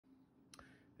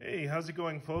Hey, how's it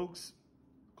going, folks?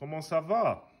 Comment ça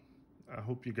va? I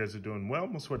hope you guys are doing well.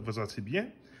 Moi, souhaite vous allez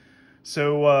bien.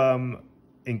 So,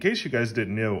 in case you guys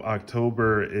didn't know,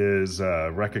 October is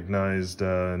recognized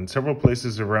in several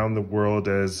places around the world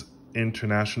as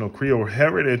International Creole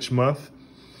Heritage Month.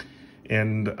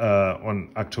 And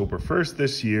on October 1st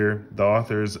this year, the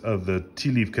authors of the Ti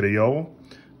Liv Kréyòl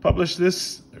published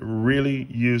this really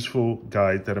useful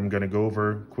guide that I'm going to go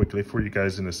over quickly for you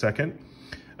guys in a second.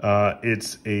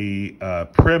 It's a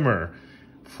primer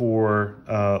for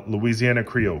Louisiana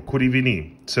Creole,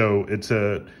 Kouri-Vini. So it's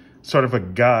a sort of a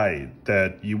guide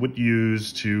that you would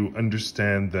use to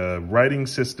understand the writing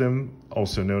system,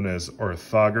 also known as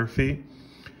orthography,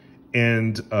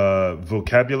 and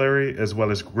vocabulary as well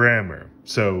as grammar.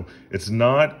 So it's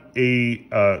not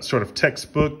a sort of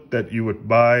textbook that you would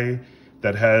buy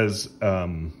that has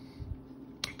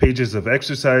pages of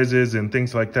exercises and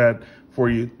things like that for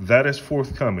you. That is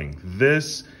forthcoming.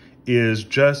 This is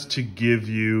just to give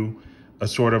you a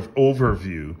sort of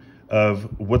overview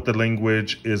of what the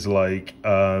language is like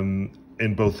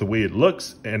in both the way it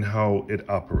looks and how it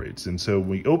operates. And so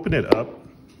we open it up.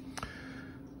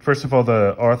 First of all,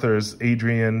 the authors,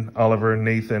 Adrien, Oliver,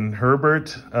 Nathan,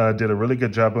 Herbert, did a really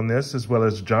good job on this, as well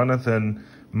as Jonathan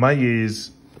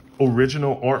Mayeux's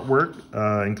original artwork,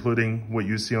 including what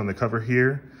you see on the cover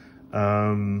here.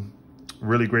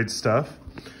 Really great stuff.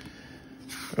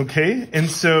 Okay, and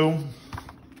so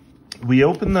we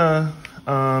open the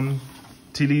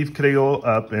Ti Liv Kréyòl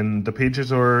up, and the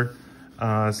pages are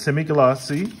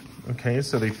semi-glossy. Okay,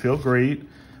 so they feel great.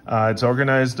 It's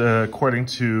organized according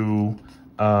to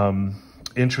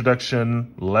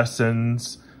introduction,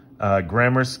 lessons,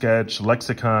 grammar sketch,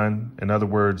 lexicon, in other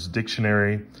words,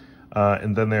 dictionary.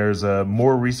 And then there's a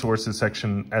more resources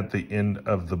section at the end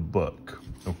of the book.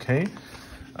 Okay.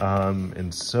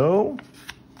 And so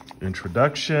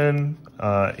introduction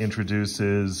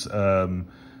introduces a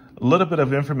little bit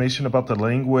of information about the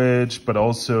language, but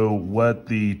also what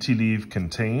the Ti Liv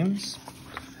contains.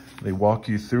 They walk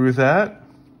you through that.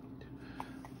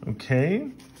 Okay.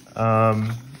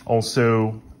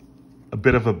 Also a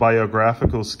bit of a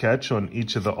biographical sketch on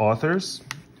each of the authors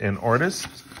and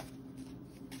artists.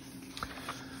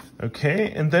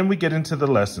 Okay, and then we get into the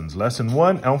lessons. Lesson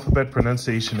 1, alphabet,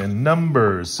 pronunciation, and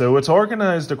numbers. So it's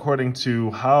organized according to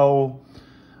how,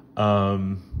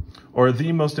 or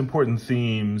the most important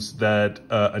themes that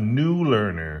a new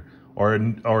learner or a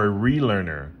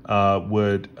relearner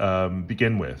would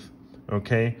begin with.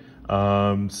 Okay,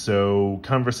 so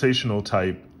conversational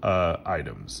type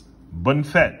items. Bonne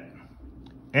fête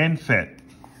and fête.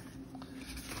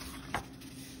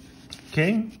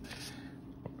 Okay.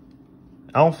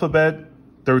 Alphabet,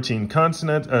 13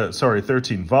 consonants,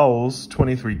 13 vowels,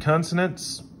 23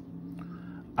 consonants.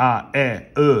 A,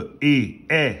 E,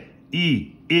 I,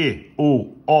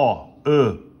 O,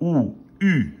 U,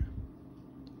 U.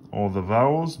 All the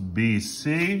vowels, B,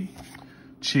 C,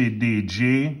 C, D,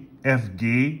 G, F,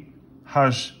 G,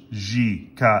 H, J,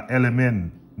 K, L, M,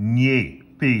 N,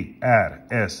 N, P, R,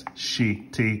 S,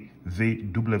 T, V,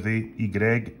 W,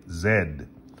 Y, Z.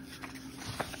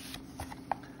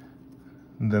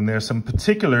 And then there's some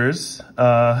particulars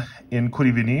in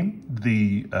Kouri-Vini,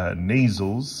 the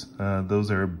nasals.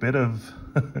 Those are a bit of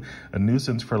a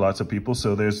nuisance for lots of people.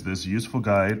 So there's this useful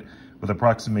guide with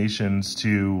approximations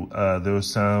to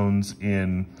those sounds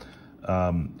in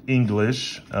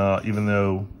English, even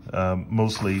though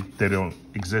mostly they don't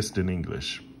exist in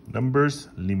English. Numbers,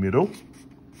 numéro.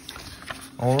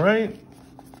 All right.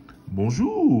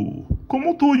 Bonjour.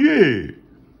 Comment tu es?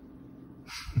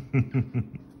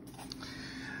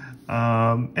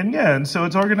 And so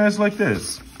it's organized like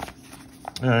this.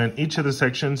 In each of the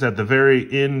sections, at the very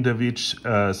end of each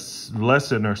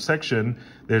lesson or section,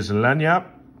 there's a lagniappe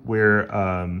where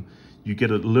you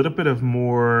get a little bit of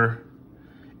more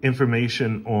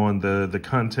information on the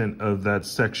content of that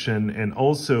section. And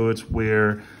also it's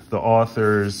where the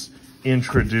authors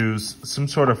introduce some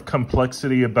sort of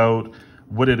complexity about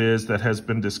what it is that has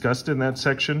been discussed in that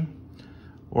section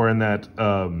or in that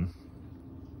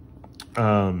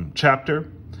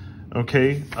chapter.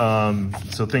 Okay,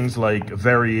 so things like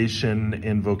variation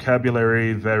in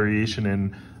vocabulary, variation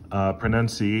in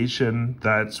pronunciation,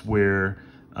 that's where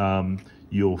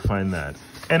you'll find that.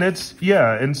 And it's,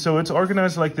 and so it's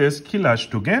organized like this. Quel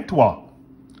âge tu gagnes, toi?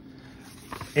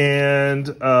 And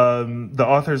the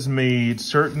authors made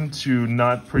certain to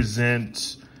not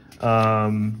present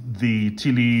the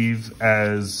Ti Liv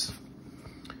as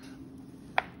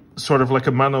sort of like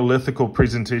a monolithical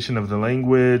presentation of the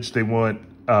language. They want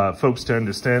folks to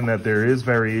understand that there is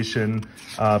variation.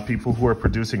 People who are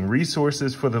producing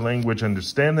resources for the language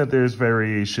understand that there's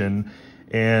variation.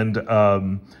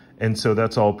 And so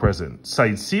that's all present. Ça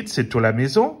ici, c'est toi la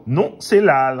maison? Non, c'est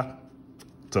là.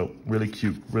 So really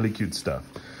cute stuff.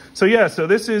 So yeah, so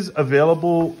this is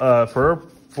available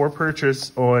for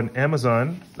purchase on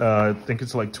Amazon. I think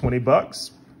it's like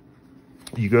 $20.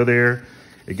 You go there,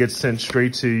 it gets sent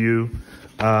straight to you.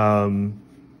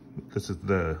 This is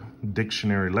the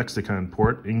dictionary lexicon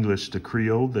port, English to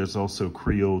Creole. There's also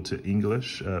Creole to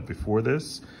English before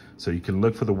this. So you can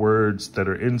look for the words that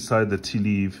are inside the Ti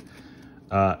Liv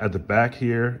at the back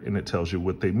here, and it tells you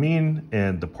what they mean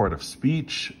and the part of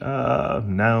speech,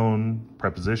 noun,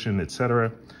 preposition,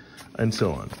 etc., and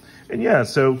so on. And yeah,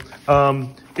 so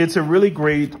it's a really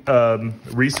great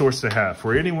resource to have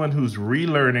for anyone who's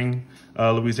relearning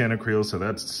Louisiana Creole. So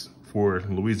that's for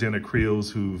Louisiana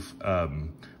Creoles who've,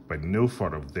 by no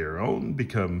fault of their own,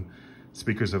 become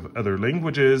speakers of other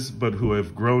languages, but who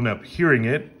have grown up hearing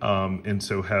it, and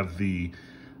so have the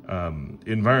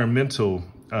environmental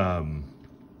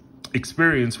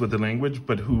experience with the language,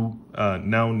 but who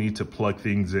now need to plug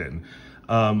things in.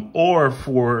 Or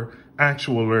for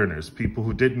actual learners, people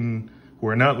who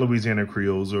are not Louisiana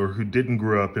Creoles or who didn't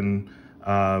grow up in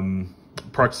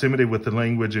proximity with the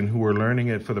language and who are learning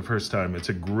it for the first time. It's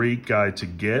a great guide to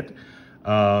get.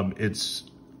 It's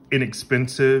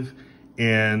inexpensive,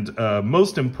 and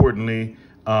most importantly,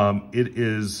 it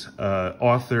is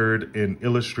authored and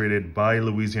illustrated by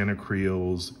Louisiana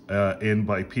Creoles and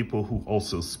by people who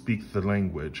also speak the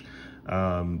language.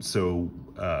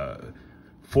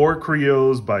 For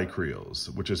Creoles by Creoles,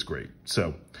 which is great.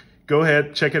 So go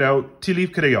ahead, check it out. Ti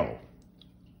Liv Kréyòl.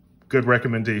 Good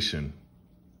recommendation.